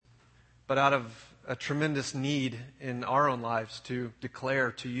but out of a tremendous need in our own lives to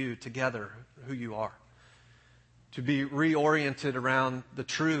declare to you together who you are. To be reoriented around the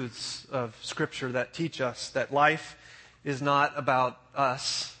truths of Scripture that teach us that life is not about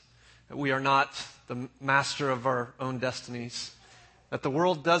us, that we are not the master of our own destinies, that the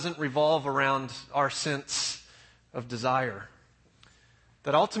world doesn't revolve around our sense of desire,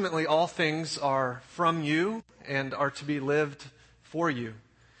 that ultimately all things are from you and are to be lived for you.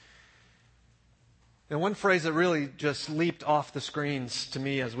 And one phrase that really just leaped off the screens to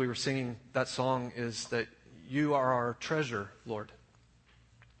me as we were singing that song is that you are our treasure, Lord.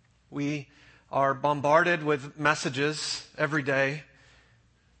 We are bombarded with messages every day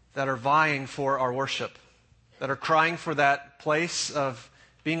that are vying for our worship, that are crying for that place of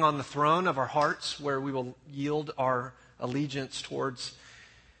being on the throne of our hearts where we will yield our allegiance towards.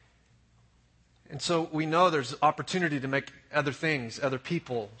 And so we know there's opportunity to make other things, other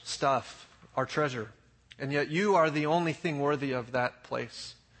people, stuff, our treasure. And yet you are the only thing worthy of that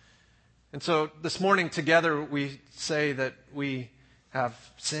place. And so this morning together we say that we have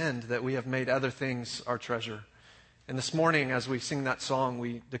sinned, that we have made other things our treasure. And this morning as we sing that song,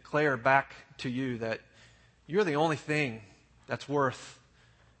 we declare back to you that you're the only thing that's worth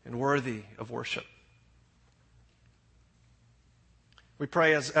and worthy of worship. We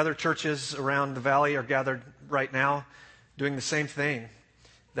pray as other churches around the valley are gathered right now doing the same thing,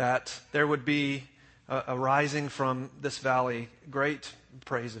 that there would be a rising from this valley great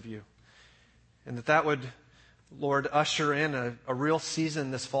praise of you. And that would, Lord, usher in a real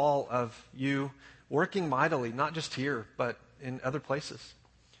season this fall of you working mightily, not just here, but in other places.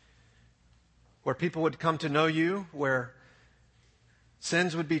 Where people would come to know you, where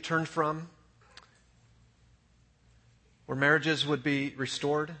sins would be turned from, where marriages would be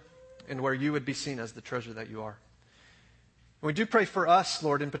restored, and where you would be seen as the treasure that you are. And we do pray for us,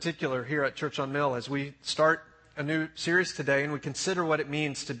 Lord, in particular here at Church on Mill as we start a new series today and we consider what it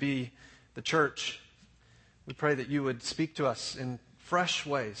means to be the church. We pray that you would speak to us in fresh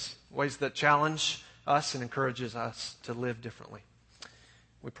ways, ways that challenge us and encourages us to live differently.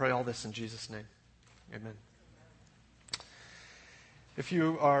 We pray all this in Jesus' name. Amen. If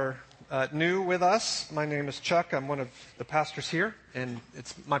you are new with us, my name is Chuck. I'm one of the pastors here, and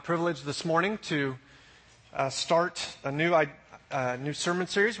it's my privilege this morning to start a new sermon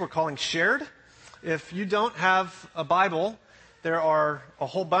series we're calling Shared. If you don't have a Bible, there are a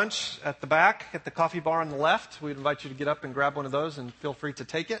whole bunch at the back, at the coffee bar on the left. We'd invite you to get up and grab one of those and feel free to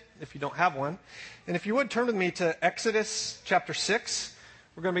take it if you don't have one. And if you would turn with me to Exodus chapter 6.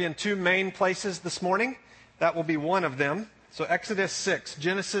 We're going to be in two main places this morning. That will be one of them. So Exodus 6,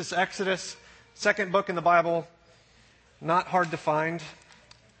 Genesis, Exodus, second book in the Bible, not hard to find.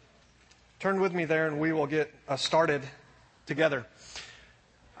 Turn with me there and we will get started together.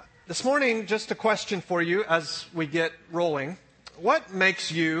 This morning, just a question for you as we get rolling. What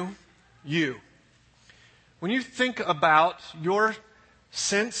makes you, you? When you think about your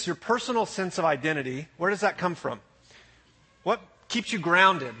sense, your personal sense of identity, where does that come from? What keeps you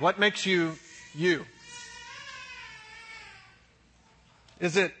grounded? What makes you, you?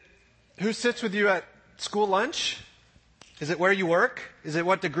 Is it who sits with you at school lunch? Is it where you work? Is it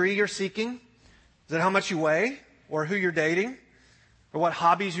what degree you're seeking? Is it how much you weigh? Or who you're dating? Or what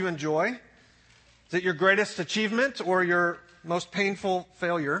hobbies you enjoy? Is it your greatest achievement or your most painful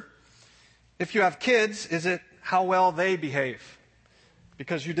failure? If you have kids, is it how well they behave?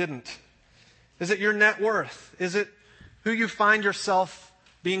 Because you didn't. Is it your net worth? Is it who you find yourself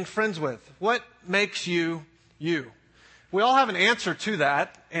being friends with? What makes you, you? We all have an answer to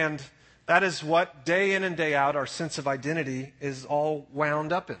that, and that is what day in and day out our sense of identity is all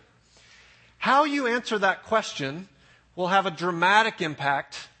wound up in. How you answer that question will have a dramatic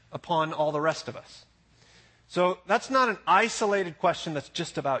impact upon all the rest of us. So that's not an isolated question that's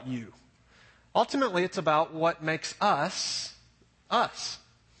just about you. Ultimately, it's about what makes us, us.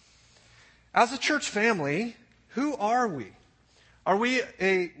 As a church family, who are we? Are we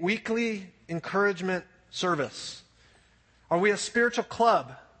a weekly encouragement service? Are we a spiritual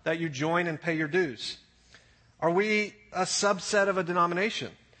club that you join and pay your dues? Are we a subset of a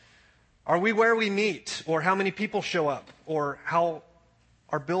denomination? Are we where we meet, or how many people show up, or how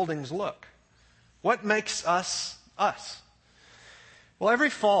our buildings look? What makes us, us? Well, every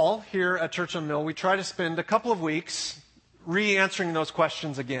fall here at Church on Mill, we try to spend a couple of weeks re-answering those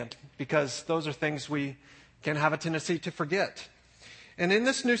questions again, because those are things we can have a tendency to forget. And in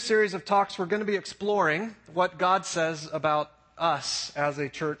this new series of talks, we're going to be exploring what God says about us as a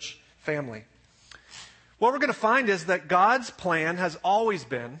church family. What we're going to find is that God's plan has always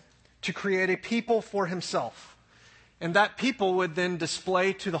been to create a people for himself. And that people would then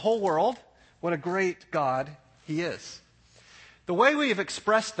display to the whole world what a great God He is. The way we have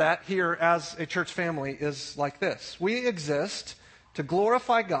expressed that here as a church family is like this. We exist to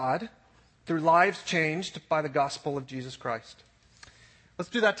glorify God through lives changed by the gospel of Jesus Christ. Let's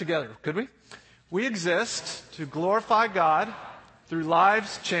do that together, could we? We exist to glorify God through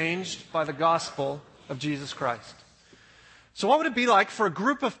lives changed by the gospel of Jesus Christ. So what would it be like for a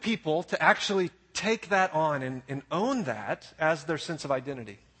group of people to actually take that on and own that as their sense of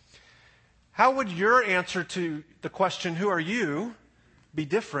identity? How would your answer to the question, who are you, be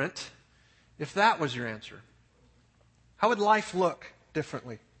different if that was your answer? How would life look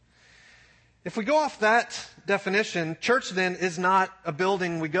differently? If we go off that definition, church then is not a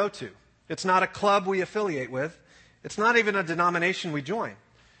building we go to. It's not a club we affiliate with. It's not even a denomination we join.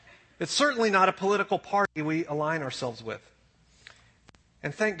 It's certainly not a political party we align ourselves with.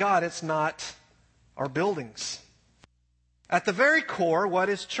 And thank God it's not our buildings. At the very core, what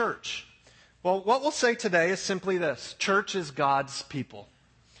is church? Well, what we'll say today is simply this. Church is God's people.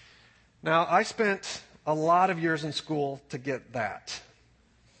 Now, I spent a lot of years in school to get that.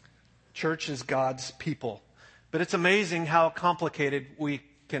 Church is God's people. But it's amazing how complicated we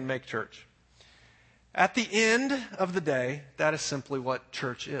can make church. At the end of the day, that is simply what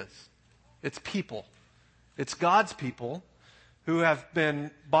church is. It's people. It's God's people who have been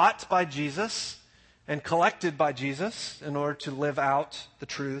bought by Jesus and collected by Jesus in order to live out the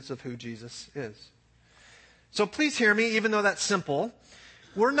truths of who Jesus is. So please hear me, even though that's simple.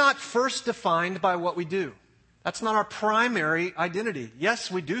 We're not first defined by what we do. That's not our primary identity.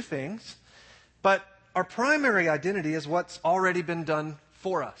 Yes, we do things, but our primary identity is what's already been done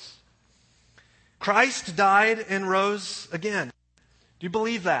for us. Christ died and rose again. Do you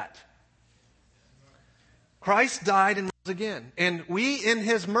believe that? Christ died and rose again. And we, in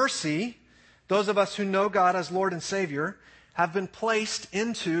His mercy, those of us who know God as Lord and Savior, have been placed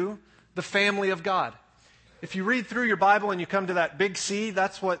into the family of God. If you read through your Bible and you come to that big C,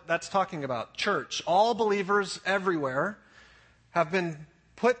 that's what that's talking about. Church. All believers everywhere have been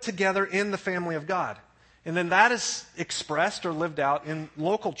put together in the family of God. And then that is expressed or lived out in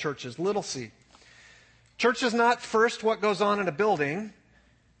local churches, little c. Church is not first what goes on in a building.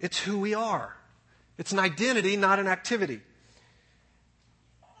 It's who we are. It's an identity, not an activity.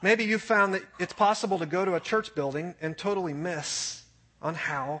 Maybe you found that it's possible to go to a church building and totally miss on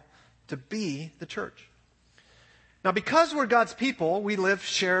how to be the church. Now, because we're God's people, we live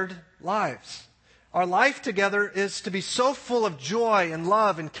shared lives. Our life together is to be so full of joy and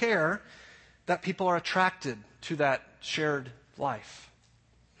love and care that people are attracted to that shared life.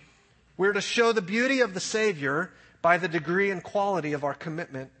 We're to show the beauty of the Savior by the degree and quality of our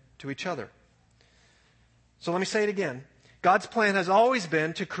commitment to each other. So let me say it again. God's plan has always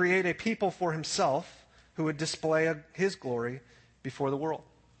been to create a people for Himself who would display His glory before the world.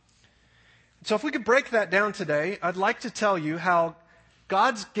 So if we could break that down today, I'd like to tell you how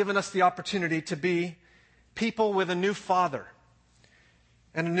God's given us the opportunity to be people with a new Father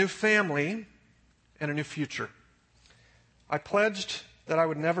and a new family and a new future. I pledged that I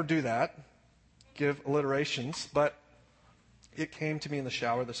would never do that, give alliterations, but it came to me in the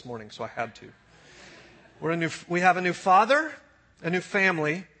shower this morning, so I had to. We have a new Father, a new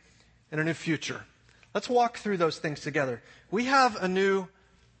family, and a new future. Let's walk through those things together. We have a new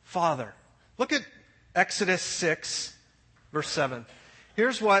Father. Look at Exodus 6, verse 7.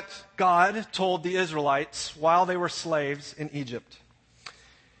 Here's what God told the Israelites while they were slaves in Egypt.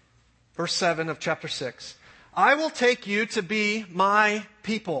 Verse 7 of chapter 6. I will take you to be my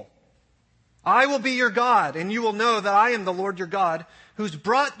people. I will be your God, and you will know that I am the Lord your God, who's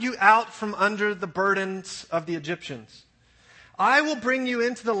brought you out from under the burdens of the Egyptians. I will bring you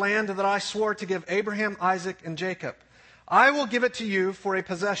into the land that I swore to give Abraham, Isaac, and Jacob. I will give it to you for a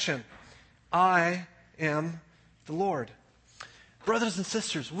possession. I am the Lord. Brothers and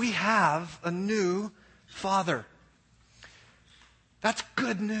sisters, we have a new Father. That's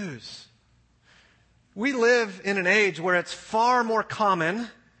good news. We live in an age where it's far more common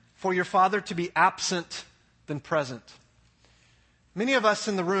for your father to be absent than present. Many of us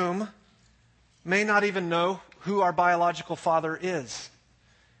in the room may not even know who our biological father is.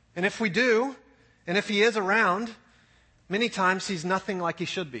 And if we do, and if he is around, many times he's nothing like he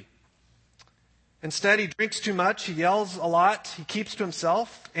should be. Instead, he drinks too much, he yells a lot, he keeps to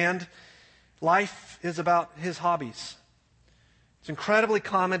himself, and life is about his hobbies. It's incredibly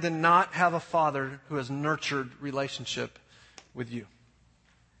common to not have a father who has nurtured relationship with you.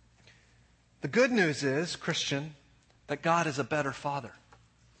 The good news is, Christian, that God is a better father.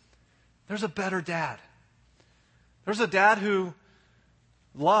 There's a better dad. There's a dad who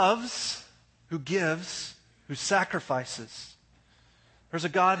loves, who gives, who sacrifices. There's a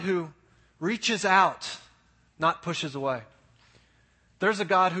God who reaches out, not pushes away. There's a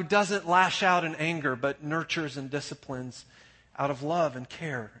God who doesn't lash out in anger, but nurtures and disciplines out of love and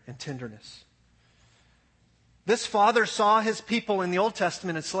care and tenderness. This Father saw His people in the Old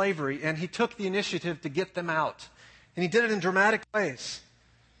Testament in slavery, and He took the initiative to get them out. And He did it in dramatic ways.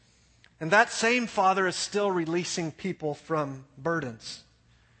 And that same Father is still releasing people from burdens.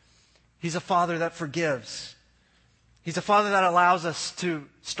 He's a Father that forgives. He's a Father that allows us to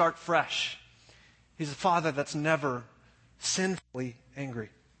start fresh. He's a Father that's never sinfully angry.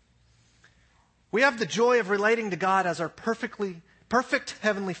 We have the joy of relating to God as our perfect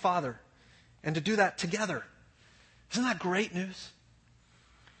Heavenly Father, and to do that together. Isn't that great news?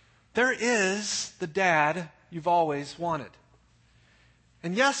 There is the dad you've always wanted.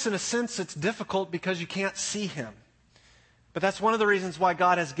 And yes, in a sense, it's difficult because you can't see him. But that's one of the reasons why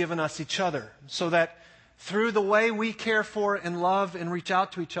God has given us each other, so that through the way we care for and love and reach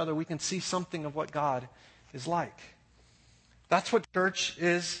out to each other, we can see something of what God is like. That's what church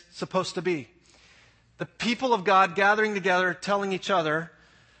is supposed to be. The people of God gathering together, telling each other,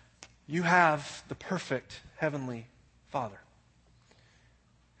 you have the perfect Heavenly Father.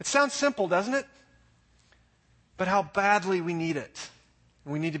 It sounds simple, doesn't it? But how badly we need it.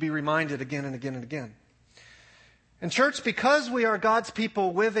 And we need to be reminded again and again and again. And church, because we are God's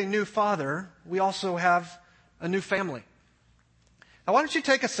people with a new Father, we also have a new family. Now, why don't you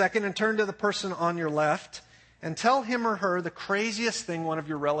take a second and turn to the person on your left and tell him or her the craziest thing one of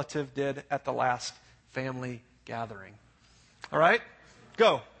your relatives did at the last family gathering. All right?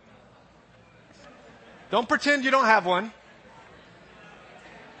 Go. Don't pretend you don't have one.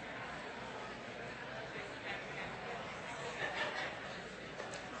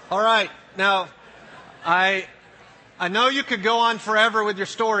 All right. Now, I know you could go on forever with your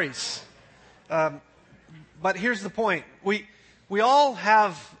stories. But here's the point. We all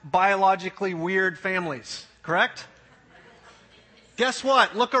have biologically weird families, correct? Guess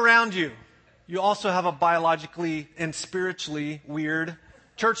what? Look around you. You also have a biologically and spiritually weird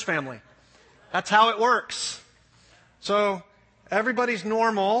church family. That's how it works. So everybody's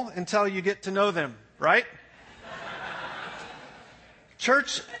normal until you get to know them, right?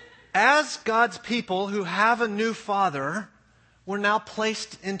 Church, as God's people who have a new Father, we're now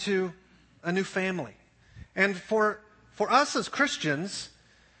placed into a new family. And for us as Christians,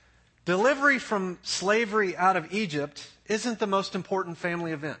 delivery from slavery out of Egypt isn't the most important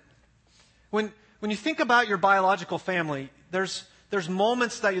family event. When you think about your biological family, there's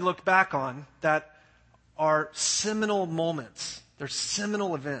moments that you look back on that are seminal moments. They're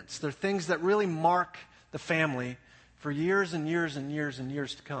seminal events. They're things that really mark the family for years and years and years and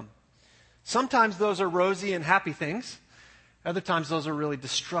years to come. Sometimes those are rosy and happy things. Other times those are really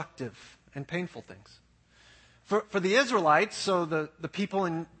destructive and painful things. For the Israelites, so the people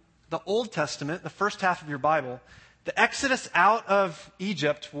in the Old Testament, the first half of your Bible, the exodus out of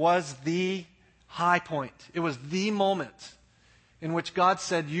Egypt was the high point. It was the moment in which God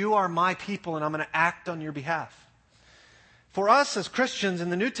said, you are my people and I'm going to act on your behalf. For us as Christians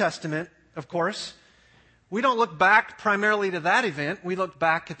in the New Testament, of course, we don't look back primarily to that event. We look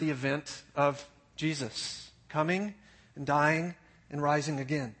back at the event of Jesus coming and dying and rising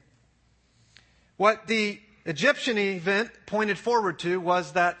again. What the Egyptian event pointed forward to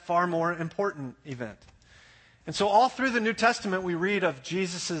was that far more important event. And so all through the New Testament, we read of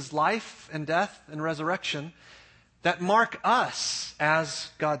Jesus' life and death and resurrection that mark us as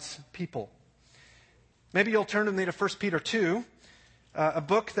God's people. Maybe you'll turn with me to 1 Peter 2, a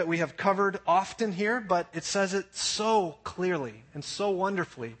book that we have covered often here, but it says it so clearly and so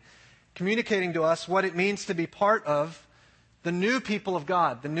wonderfully, communicating to us what it means to be part of the new people of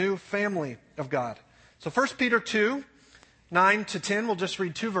God, the new family of God. So 1 Peter 2, 9 to 10, we'll just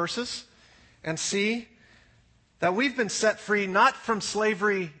read 2 verses and see that we've been set free not from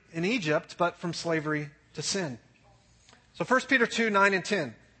slavery in Egypt, but from slavery to sin. So 1 Peter 2, 9 and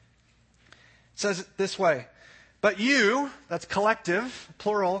 10 says it this way. But you, that's collective,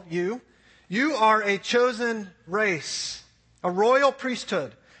 plural, you are a chosen race, a royal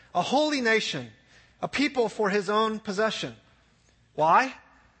priesthood, a holy nation, a people for His own possession. Why?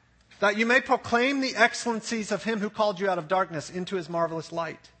 That you may proclaim the excellencies of Him who called you out of darkness into His marvelous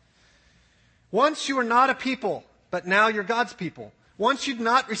light. Once you were not a people, but now you're God's people. Once you'd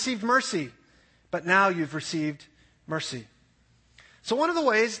not received mercy, but now you've received mercy. So one of the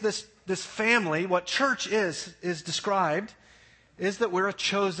ways this family, what church is described, is that we're a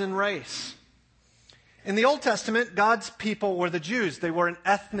chosen race. In the Old Testament, God's people were the Jews. They were an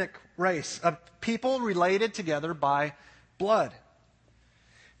ethnic race, a people related together by blood.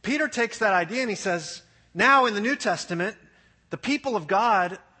 Peter takes that idea and he says, Now in the New Testament, the people of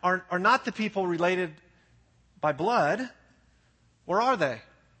God are not the people related by blood, or are they?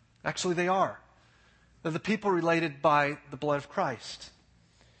 Actually, they are. They're the people related by the blood of Christ.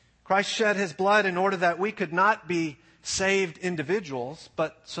 Christ shed his blood in order that we could not be saved individuals,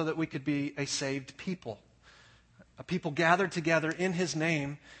 but so that we could be a saved people. A people gathered together in his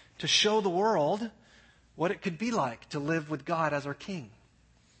name to show the world what it could be like to live with God as our King.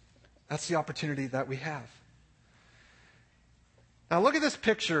 That's the opportunity that we have. Now look at this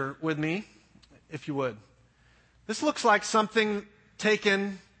picture with me, if you would. This looks like something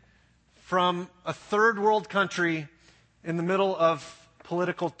taken from a third world country in the middle of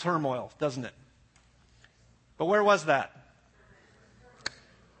political turmoil, doesn't it? But where was that?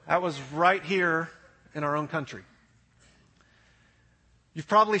 That was right here in our own country. You've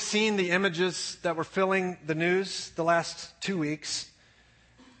probably seen the images that were filling the news the last 2 weeks.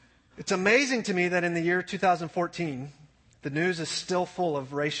 It's amazing to me that in the year 2014, the news is still full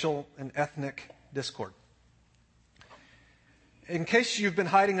of racial and ethnic discord. In case you've been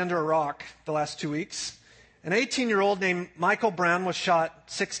hiding under a rock the last 2 weeks, an 18-year-old named Michael Brown was shot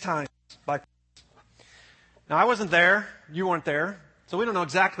 6 times by police. Now, I wasn't there. You weren't there. So we don't know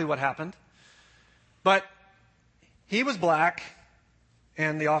exactly what happened. But he was black,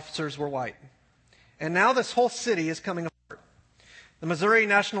 and the officers were white. And now this whole city is coming apart. The Missouri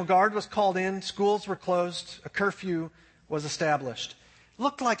National Guard was called in. Schools were closed. A curfew was established. It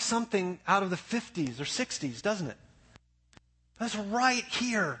looked like something out of the 50s or 60s, doesn't it? That's right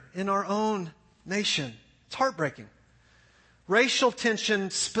here in our own nation. It's heartbreaking. Racial tension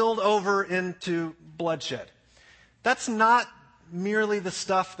spilled over into bloodshed. That's not merely the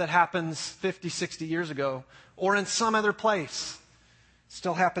stuff that happens 50, 60 years ago or in some other place. It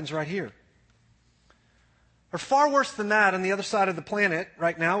still happens right here. Or far worse than that, on the other side of the planet,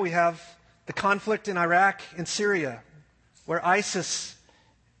 right now we have the conflict in Iraq and Syria, where ISIS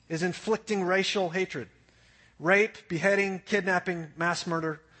is inflicting racial hatred. Rape, beheading, kidnapping, mass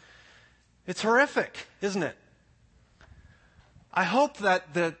murder. It's horrific, isn't it? I hope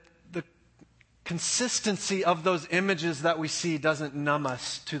that the consistency of those images that we see doesn't numb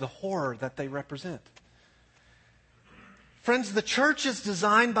us to the horror that they represent. Friends, the church is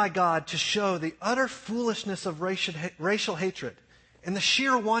designed by God to show the utter foolishness of racial hatred and the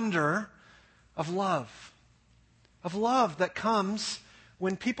sheer wonder of love. Of love that comes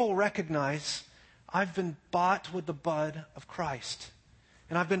when people recognize, I've been bought with the blood of Christ.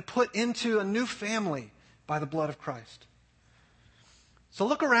 And I've been put into a new family by the blood of Christ. So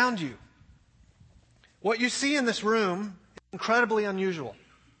look around you. What you see in this room is incredibly unusual.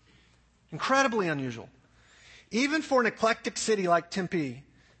 Incredibly unusual. Even for an eclectic city like Tempe,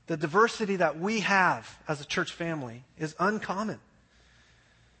 the diversity that we have as a church family is uncommon.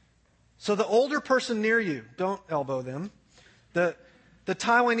 So the older person near you, don't elbow them. The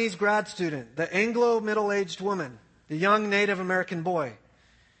Taiwanese grad student, the Anglo middle-aged woman, the young Native American boy.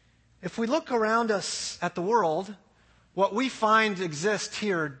 If we look around us at the world, what we find exists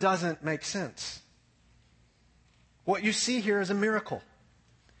here doesn't make sense. What you see here is a miracle.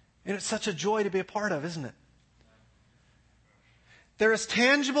 And it's such a joy to be a part of, isn't it? There is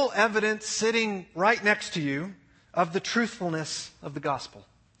tangible evidence sitting right next to you of the truthfulness of the gospel.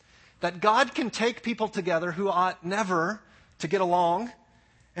 That God can take people together who ought never to get along,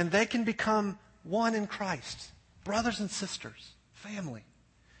 and they can become one in Christ. Brothers and sisters, family.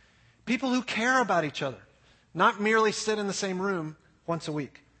 People who care about each other, not merely sit in the same room once a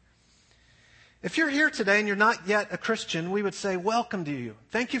week. If you're here today and you're not yet a Christian, we would say, welcome to you.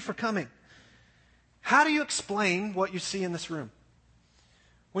 Thank you for coming. How do you explain what you see in this room?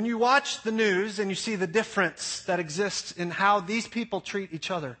 When you watch the news and you see the difference that exists in how these people treat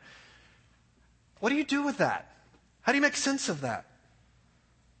each other, what do you do with that? How do you make sense of that?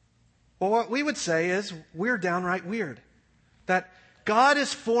 Well, what we would say is we're downright weird. That God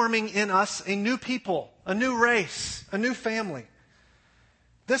is forming in us a new people, a new race, a new family.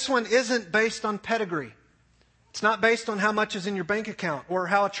 This one isn't based on pedigree. It's not based on how much is in your bank account or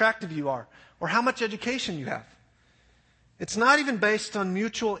how attractive you are or how much education you have. It's not even based on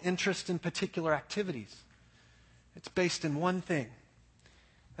mutual interest in particular activities. It's based in one thing.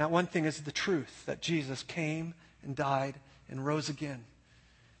 That one thing is the truth that Jesus came and died and rose again.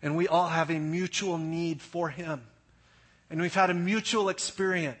 And we all have a mutual need for Him. And we've had a mutual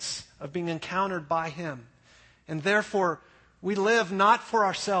experience of being encountered by Him. And therefore, we live not for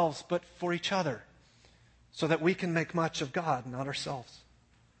ourselves, but for each other, so that we can make much of God, not ourselves.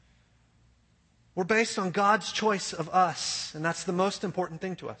 We're based on God's choice of us, and that's the most important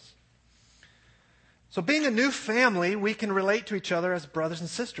thing to us. So being a new family, we can relate to each other as brothers and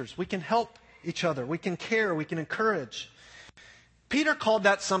sisters. We can help each other. We can care. We can encourage. Peter called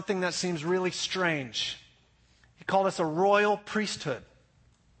that something that seems really strange. He called us a royal priesthood.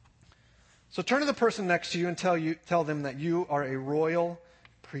 So turn to the person next to you and tell them that you are a royal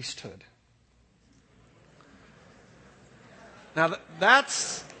priesthood. Now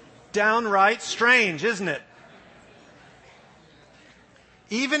that's downright strange, isn't it?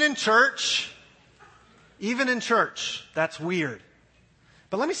 Even in church, that's weird.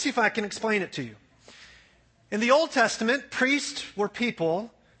 But let me see if I can explain it to you. In the Old Testament, priests were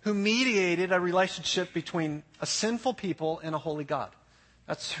people who mediated a relationship between a sinful people and a holy God.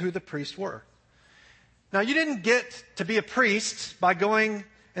 That's who the priests were. Now, you didn't get to be a priest by going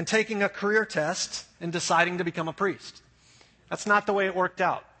and taking a career test and deciding to become a priest. That's not the way it worked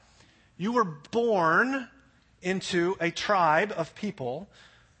out. You were born into a tribe of people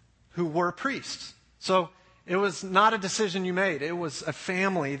who were priests. So it was not a decision you made. It was a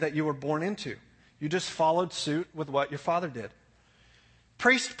family that you were born into. You just followed suit with what your father did.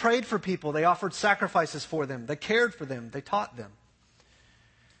 Priests prayed for people. They offered sacrifices for them. They cared for them. They taught them.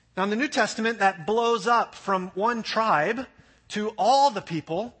 Now in the New Testament, that blows up from one tribe to all the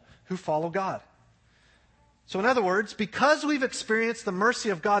people who follow God. So in other words, because we've experienced the mercy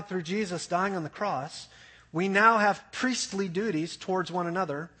of God through Jesus dying on the cross, we now have priestly duties towards one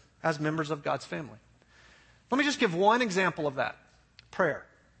another as members of God's family. Let me just give one example of that. Prayer.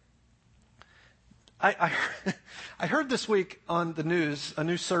 I heard this week on the news a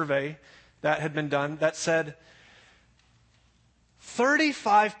new survey that had been done that said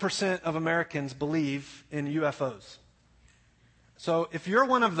 35% of Americans believe in UFOs. So if you're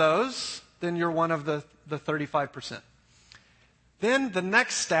one of those, then you're one of the 35%. Then the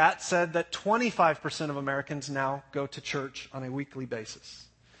next stat said that 25% of Americans now go to church on a weekly basis.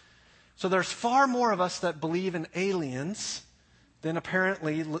 So there's far more of us that believe in aliens than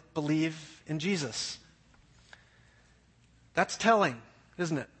apparently believe in Jesus. That's telling,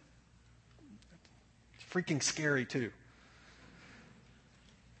 isn't it? It's freaking scary too.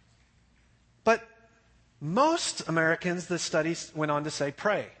 But most Americans, the studies went on to say,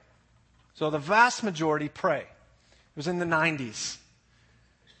 pray. So the vast majority pray. It was in the 90s.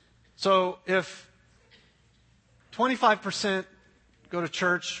 So if 25% go to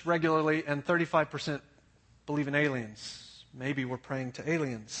church regularly and 35% believe in aliens, maybe we're praying to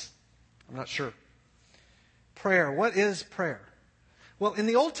aliens. I'm not sure. Prayer. What is prayer? Well, in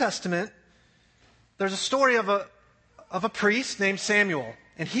the Old Testament, there's a story of a priest named Samuel.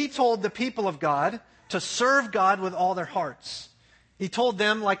 And he told the people of God to serve God with all their hearts. He told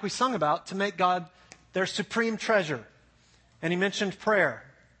them, like we sung about, to make God their supreme treasure. And he mentioned prayer.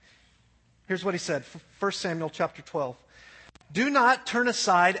 Here's what he said, 1 Samuel chapter 12. Do not turn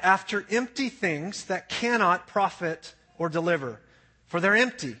aside after empty things that cannot profit or deliver, for they're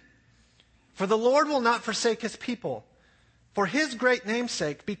empty. For the Lord will not forsake his people, for his great name's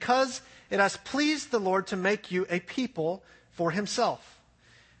sake, because it has pleased the Lord to make you a people for himself.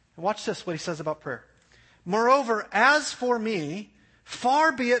 And watch this, what he says about prayer. Moreover, as for me,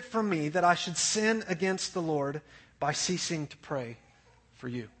 far be it from me that I should sin against the Lord by ceasing to pray for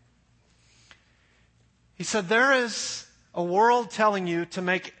you. He said, there is a world telling you to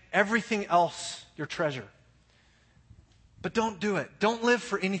make everything else your treasure. But don't do it. Don't live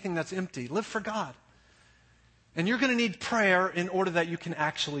for anything that's empty. Live for God. And you're going to need prayer in order that you can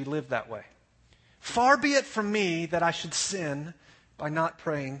actually live that way. Far be it from me that I should sin by not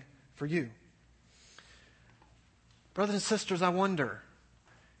praying for you. Brothers and sisters, I wonder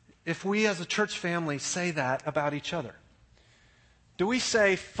if we as a church family say that about each other. Do we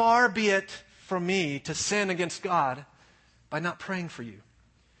say, far be it from me to sin against God by not praying for you?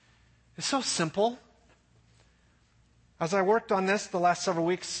 It's so simple. As I worked on this the last several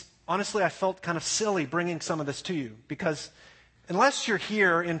weeks, honestly, I felt kind of silly bringing some of this to you because unless you're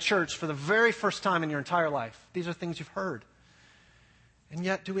here in church for the very first time in your entire life, these are things you've heard. And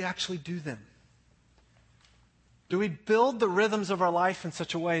yet, do we actually do them? Do we build the rhythms of our life in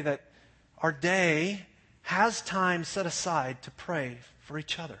such a way that our day has time set aside to pray for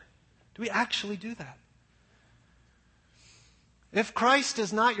each other? Do we actually do that? If Christ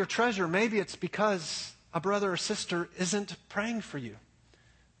is not your treasure, maybe it's because a brother or sister isn't praying for you.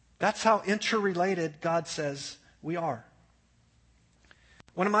 That's how interrelated God says we are.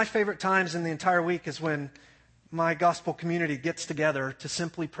 One of my favorite times in the entire week is when my gospel community gets together to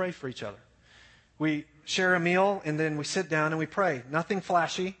simply pray for each other. We share a meal and then we sit down and we pray. Nothing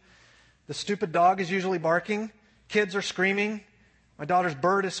flashy. The stupid dog is usually barking. Kids are screaming. My daughter's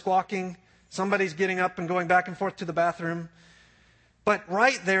bird is squawking. Somebody's getting up and going back and forth to the bathroom. But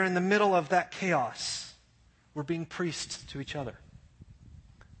right there in the middle of that chaos, we're being priests to each other.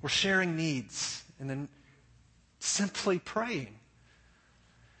 We're sharing needs and then simply praying.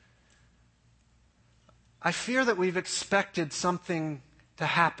 I fear that we've expected something to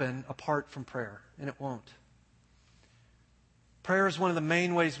happen apart from prayer, and it won't. Prayer is one of the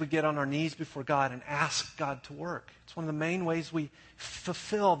main ways we get on our knees before God and ask God to work. It's one of the main ways we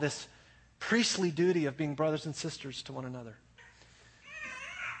fulfill this priestly duty of being brothers and sisters to one another.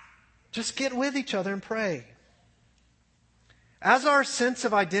 Just get with each other and pray. As our sense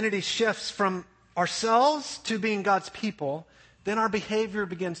of identity shifts from ourselves to being God's people, then our behavior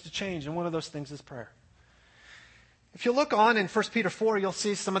begins to change, and one of those things is prayer. If you look on in 1 Peter 4, you'll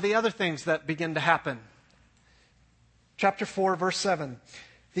see some of the other things that begin to happen. Chapter 4, verse 7.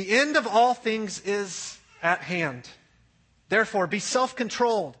 The end of all things is at hand. Therefore, be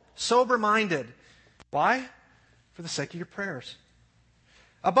self-controlled, sober-minded. Why? For the sake of your prayers.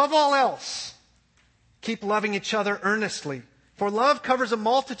 Above all else, keep loving each other earnestly, for love covers a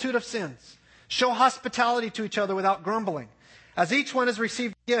multitude of sins. Show hospitality to each other without grumbling. As each one has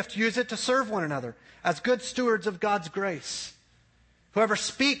received a gift, use it to serve one another as good stewards of God's grace. Whoever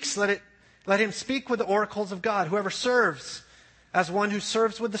speaks, let him speak with the oracles of God. Whoever serves, as one who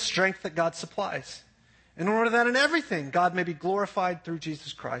serves with the strength that God supplies, in order that in everything God may be glorified through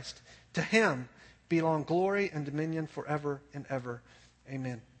Jesus Christ. To him belong glory and dominion forever and ever.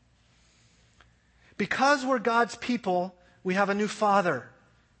 Amen. Because we're God's people, we have a new father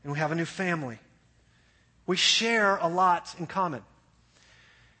and we have a new family. We share a lot in common.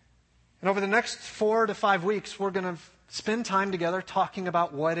 And over the next 4 to 5 weeks, we're going to spend time together talking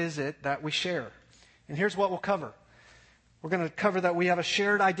about what is it that we share. And here's what we'll cover. We're going to cover that we have a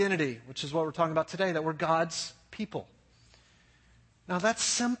shared identity, which is what we're talking about today, that we're God's people. Now that's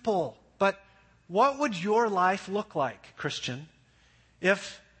simple, but what would your life look like, Christian,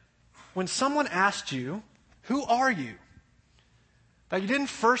 if when someone asked you, who are you? That you didn't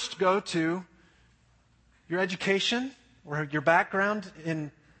first go to your education or your background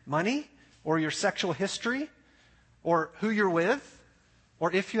in money or your sexual history or who you're with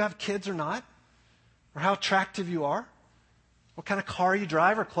or if you have kids or not or how attractive you are, what kind of car you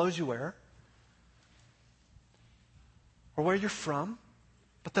drive or clothes you wear or where you're from.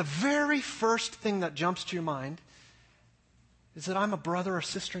 But the very first thing that jumps to your mind is that I'm a brother or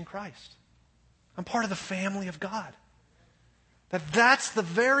sister in Christ. I'm part of the family of God. That's the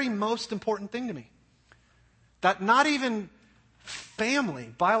very most important thing to me. That not even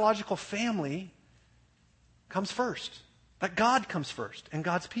family, biological family, comes first. That God comes first and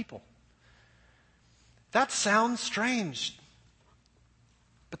God's people. That sounds strange,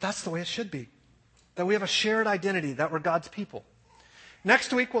 but that's the way it should be. That we have a shared identity, that we're God's people.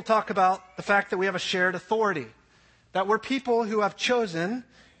 Next week, we'll talk about the fact that we have a shared authority. That we're people who have chosen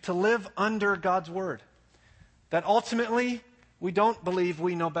to live under God's word. That ultimately, we don't believe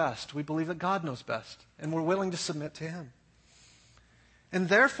we know best. We believe that God knows best. And we're willing to submit to him. And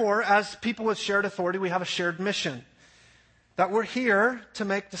therefore, as people with shared authority, we have a shared mission. That we're here to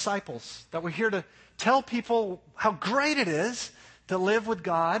make disciples. That we're here to tell people how great it is to live with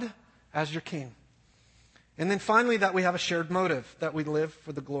God as your king. And then finally, that we have a shared motive. That we live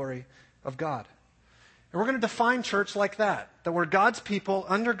for the glory of God. And we're going to define church like that. That we're God's people,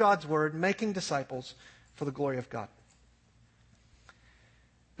 under God's word, making disciples for the glory of God.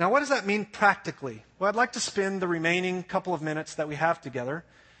 Now, what does that mean practically? Well, I'd like to spend the remaining couple of minutes that we have together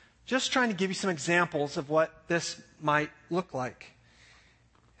just trying to give you some examples of what this might look like.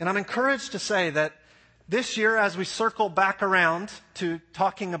 And I'm encouraged to say that this year, as we circle back around to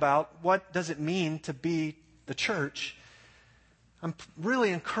talking about what does it mean to be the church, I'm really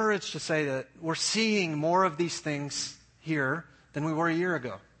encouraged to say that we're seeing more of these things here than we were a year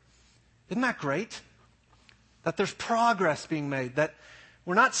ago. Isn't that great? That there's progress being made, that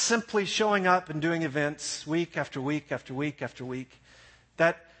we're not simply showing up and doing events week after week after week after week,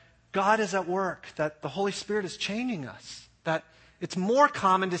 that God is at work, that the Holy Spirit is changing us, that it's more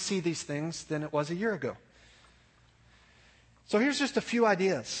common to see these things than it was a year ago. So here's just a few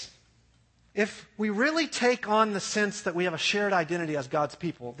ideas. If we really take on the sense that we have a shared identity as God's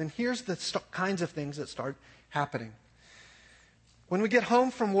people, then here's the kinds of things that start happening. When we get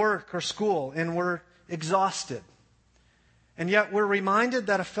home from work or school and we're exhausted, and yet we're reminded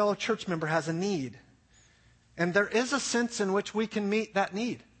that a fellow church member has a need, and there is a sense in which we can meet that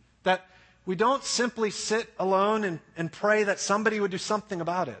need, that we don't simply sit alone and pray that somebody would do something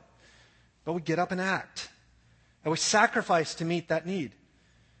about it, but we get up and act, and we sacrifice to meet that need.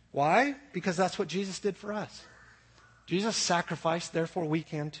 Why? Because that's what Jesus did for us. Jesus sacrificed, therefore we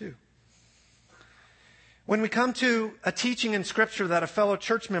can too. When we come to a teaching in Scripture that a fellow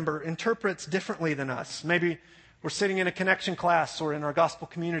church member interprets differently than us, maybe We're sitting in a connection class or in our gospel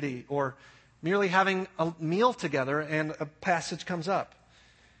community or merely having a meal together and a passage comes up.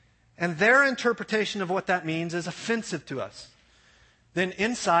 And their interpretation of what that means is offensive to us. Then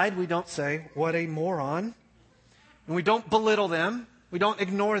inside we don't say, what a moron. And we don't belittle them. We don't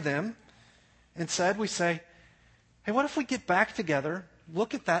ignore them. Instead we say, hey, what if we get back together,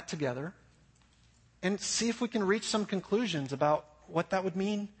 look at that together, and see if we can reach some conclusions about what that would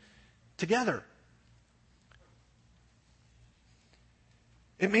mean together.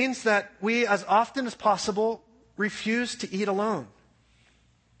 It means that we, as often as possible, refuse to eat alone,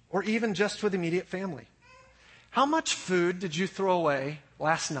 or even just with immediate family. How much food did you throw away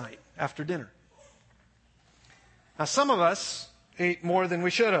last night after dinner? Now, some of us ate more than we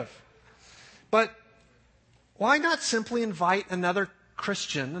should have. But why not simply invite another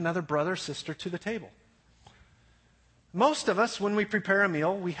Christian, another brother or sister to the table? Most of us, when we prepare a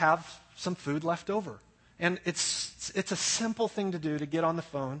meal, we have some food left over. And it's a simple thing to do, to get on the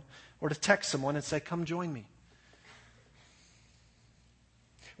phone or to text someone and say, come join me.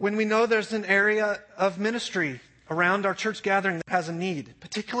 When we know there's an area of ministry around our church gathering that has a need,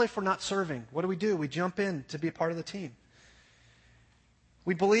 particularly if we're not serving, what do? We jump in to be a part of the team.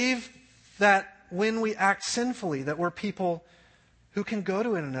 We believe that when we act sinfully, that we're people who can go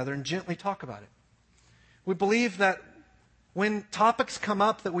to one another and gently talk about it. We believe that when topics come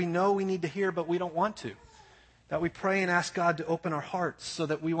up that we know we need to hear but we don't want to, that we pray and ask God to open our hearts so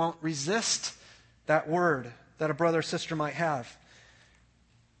that we won't resist that word that a brother or sister might have,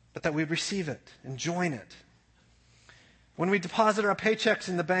 but that we receive it and join it. When we deposit our paychecks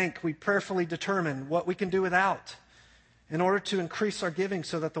in the bank, we prayerfully determine what we can do without in order to increase our giving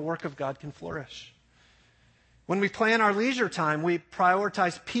so that the work of God can flourish. When we plan our leisure time, we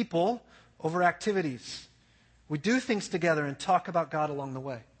prioritize people over activities. We do things together and talk about God along the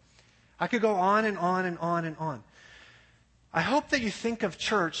way. I could go on and on and on and on. I hope that you think of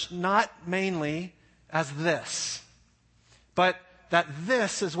church not mainly as this, but that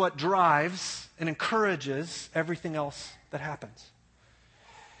this is what drives and encourages everything else that happens.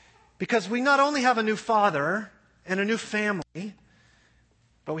 Because we not only have a new father and a new family,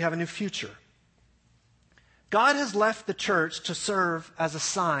 but we have a new future. God has left the church to serve as a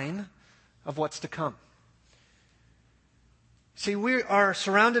sign of what's to come. See, we are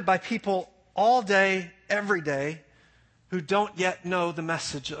surrounded by people all day, every day, who don't yet know the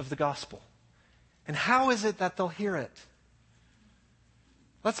message of the gospel. And how is it that they'll hear it?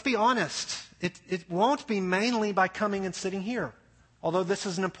 Let's be honest. It won't be mainly by coming and sitting here, although this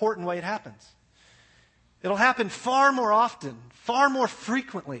is an important way it happens. It'll happen far more often, far more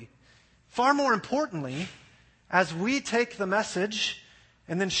frequently, far more importantly, as we take the message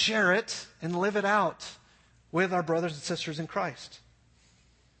and then share it and live it out with our brothers and sisters in Christ.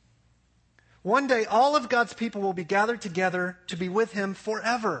 One day, all of God's people will be gathered together to be with Him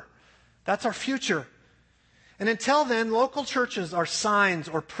forever. That's our future. And until then, local churches are signs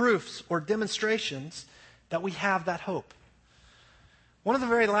or proofs or demonstrations that we have that hope. One of the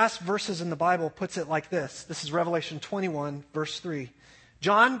very last verses in the Bible puts it like this. This is Revelation 21, verse 3.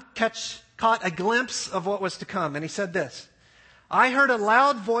 John caught a glimpse of what was to come, and he said this, I heard a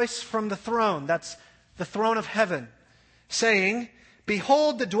loud voice from the throne, that's the throne of heaven, saying,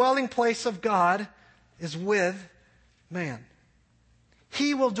 behold, the dwelling place of God is with man.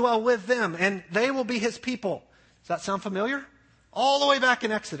 He will dwell with them, and they will be His people. Does that sound familiar? All the way back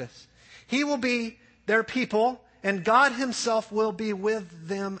in Exodus. He will be their people, and God Himself will be with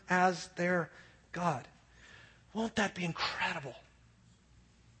them as their God. Won't that be incredible?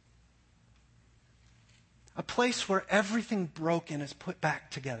 A place where everything broken is put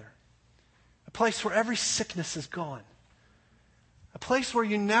back together. A place where every sickness is gone. A place where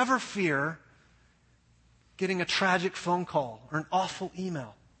you never fear getting a tragic phone call or an awful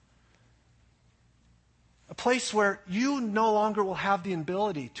email. A place where you no longer will have the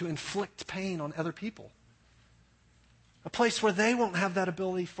ability to inflict pain on other people. A place where they won't have that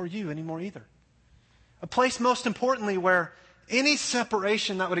ability for you anymore either. A place, most importantly, where any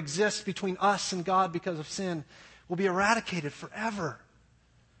separation that would exist between us and God because of sin will be eradicated forever.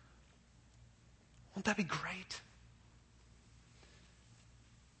 Won't that be great?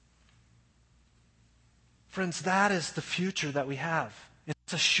 Friends, that is the future that we have.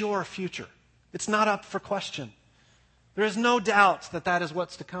 It's a sure future. It's not up for question. There is no doubt that that is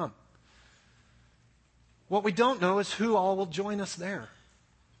what's to come. What we don't know is who all will join us there.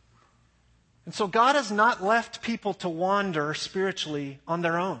 And so God has not left people to wander spiritually on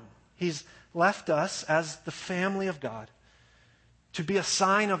their own. He's left us as the family of God to be a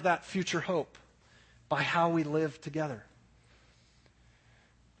sign of that future hope by how we live together.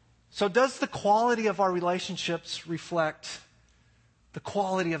 So does the quality of our relationships reflect the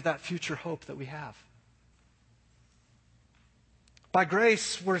quality of that future hope that we have? By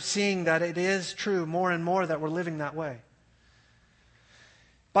grace, we're seeing that it is true more and more that we're living that way.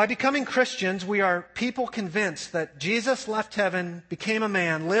 By becoming Christians, we are people convinced that Jesus left heaven, became a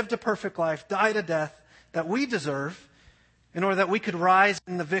man, lived a perfect life, died a death that we deserve in order that we could rise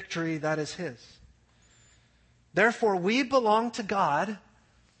in the victory that is His. Therefore, we belong to God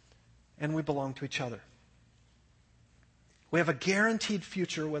and we belong to each other. We have a guaranteed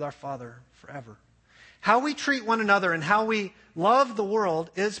future with our Father forever. How we treat one another and how we love the world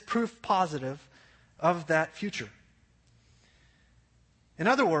is proof positive of that future. In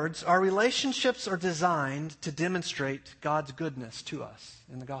other words, our relationships are designed to demonstrate God's goodness to us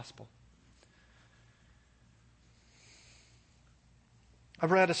in the gospel. I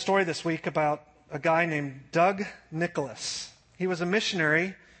read a story this week about a guy named Doug Nicholas. He was a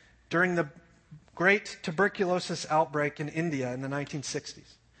missionary during the great tuberculosis outbreak in India in the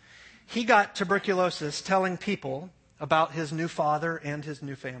 1960s. He got tuberculosis telling people about his new father and his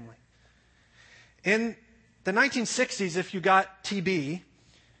new family. In the 1960s, if you got TB,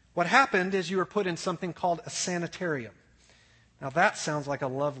 what happened is you were put in something called a sanitarium. Now that sounds like a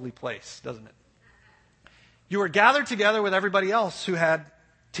lovely place, doesn't it? You were gathered together with everybody else who had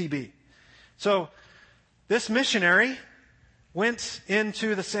TB. So this missionary went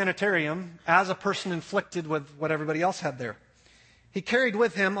into the sanitarium as a person inflicted with what everybody else had there. He carried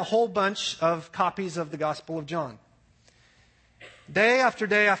with him a whole bunch of copies of the Gospel of John. Day after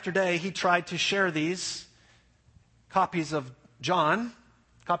day after day, he tried to share these copies of John,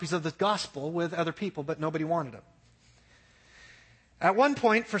 copies of the Gospel, with other people, but nobody wanted them. At one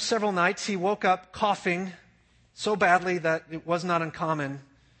point, for several nights, he woke up coughing so badly that it was not uncommon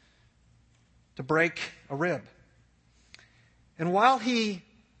to break a rib. And while he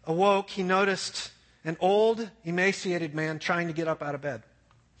awoke, he noticed an old, emaciated man trying to get up out of bed.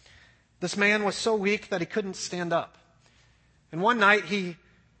 This man was so weak that he couldn't stand up. And one night he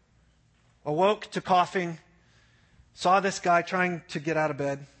awoke to coughing, saw this guy trying to get out of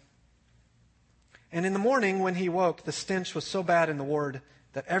bed. And in the morning when he woke, the stench was so bad in the ward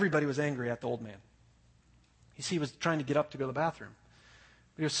that everybody was angry at the old man. You see, he was trying to get up to go to the bathroom.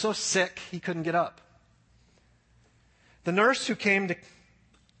 But he was so sick, he couldn't get up. The nurse who came to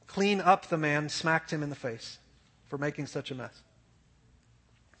clean up the man smacked him in the face for making such a mess.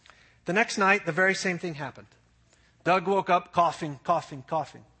 The next night, the very same thing happened. Doug woke up coughing.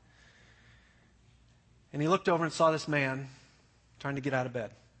 And he looked over and saw this man trying to get out of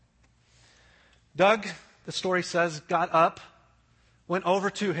bed. Doug, the story says, got up, went over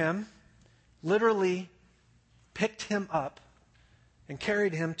to him, literally picked him up, and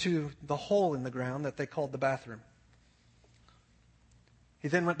carried him to the hole in the ground that they called the bathroom. He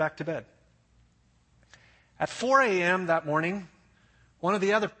then went back to bed. At 4 a.m. that morning, one of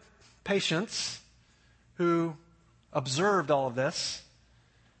the other patients who observed all of this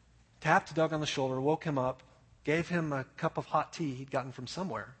tapped Doug on the shoulder, woke him up, gave him a cup of hot tea he'd gotten from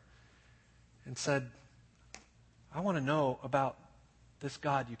somewhere, and said, I want to know about this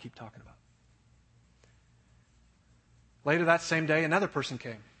God you keep talking about. Later that same day, another person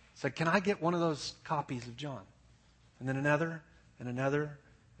came, said, can I get one of those copies of John? And then another, and another,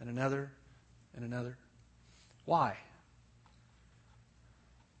 and another, and another. Why?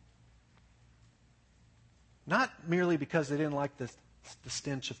 Not merely because they didn't like the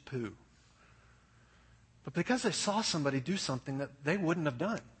stench of poo, but because they saw somebody do something that they wouldn't have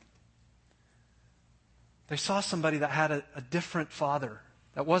done. They saw somebody that had a different father,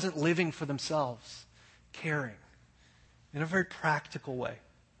 that wasn't living for themselves, caring in a very practical way.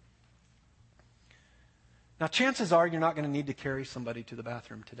 Now, chances are you're not going to need to carry somebody to the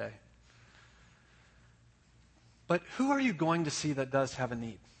bathroom today. But who are you going to see that does have a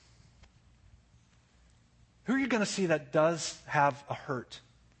need? Who are you going to see that does have a hurt?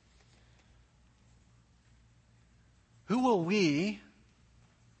 Who will we,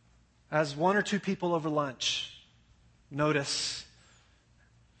 as one or two people over lunch, notice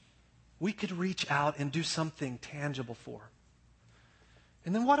we could reach out and do something tangible for?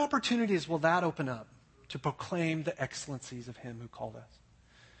 And then what opportunities will that open up to proclaim the excellencies of Him who called us?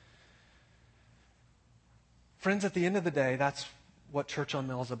 Friends, at the end of the day, that's what Church on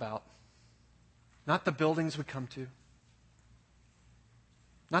Mill is about. Not the buildings we come to.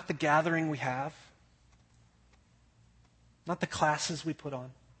 Not the gathering we have. Not the classes we put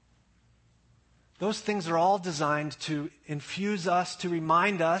on. Those things are all designed to infuse us, to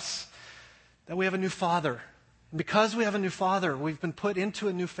remind us that we have a new Father. And because we have a new Father, we've been put into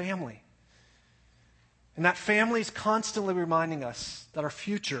a new family. And that family is constantly reminding us that our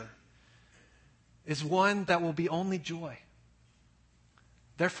future is one that will be only joy.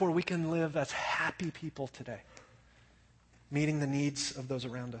 Therefore, we can live as happy people today, meeting the needs of those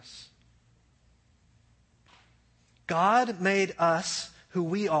around us. God made us who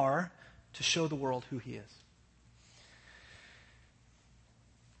we are to show the world who He is.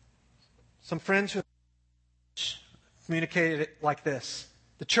 Some friends who communicated it like this: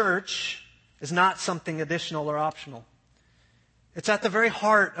 the church is not something additional or optional. It's at the very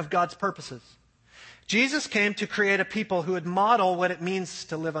heart of God's purposes. Jesus came to create a people who would model what it means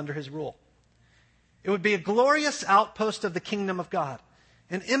to live under His rule. It would be a glorious outpost of the kingdom of God,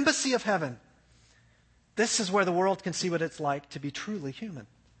 an embassy of heaven. This is where the world can see what it's like to be truly human.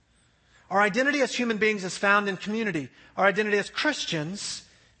 Our identity as human beings is found in community. Our identity as Christians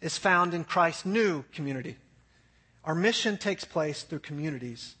is found in Christ's new community. Our mission takes place through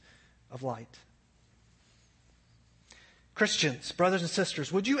communities of light. Christians, brothers and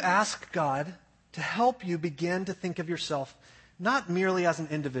sisters, would you ask God to help you begin to think of yourself not merely as an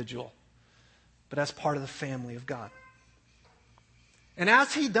individual, but as part of the family of God? And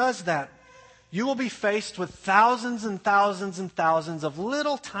as He does that, you will be faced with thousands and thousands and thousands of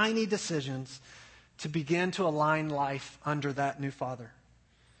little tiny decisions to begin to align life under that new Father.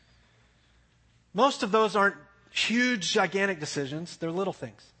 Most of those aren't huge, gigantic decisions. They're little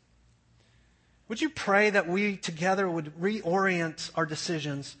things. Would you pray that we together would reorient our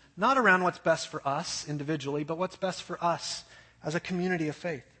decisions, not around what's best for us individually, but what's best for us as a community of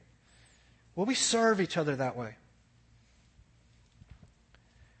faith? Will we serve each other that way?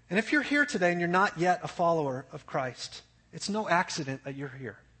 And if you're here today and you're not yet a follower of Christ, it's no accident that you're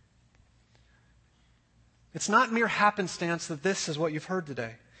here. It's not mere happenstance that this is what you've heard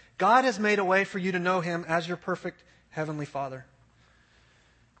today. God has made a way for you to know Him as your perfect Heavenly Father.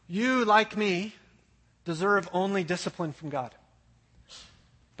 You, like me, deserve only discipline from God.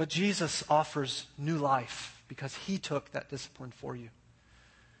 But Jesus offers new life because He took that discipline for you.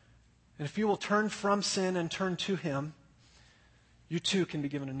 And if you will turn from sin and turn to Him, you too can be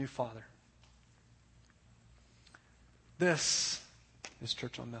given a new Father. This is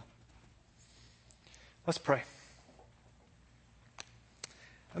Church on Mill. Let's pray.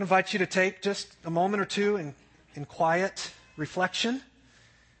 I invite you to take just a moment or two in quiet reflection,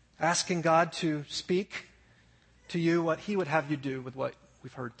 asking God to speak to you what He would have you do with what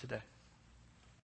we've heard today.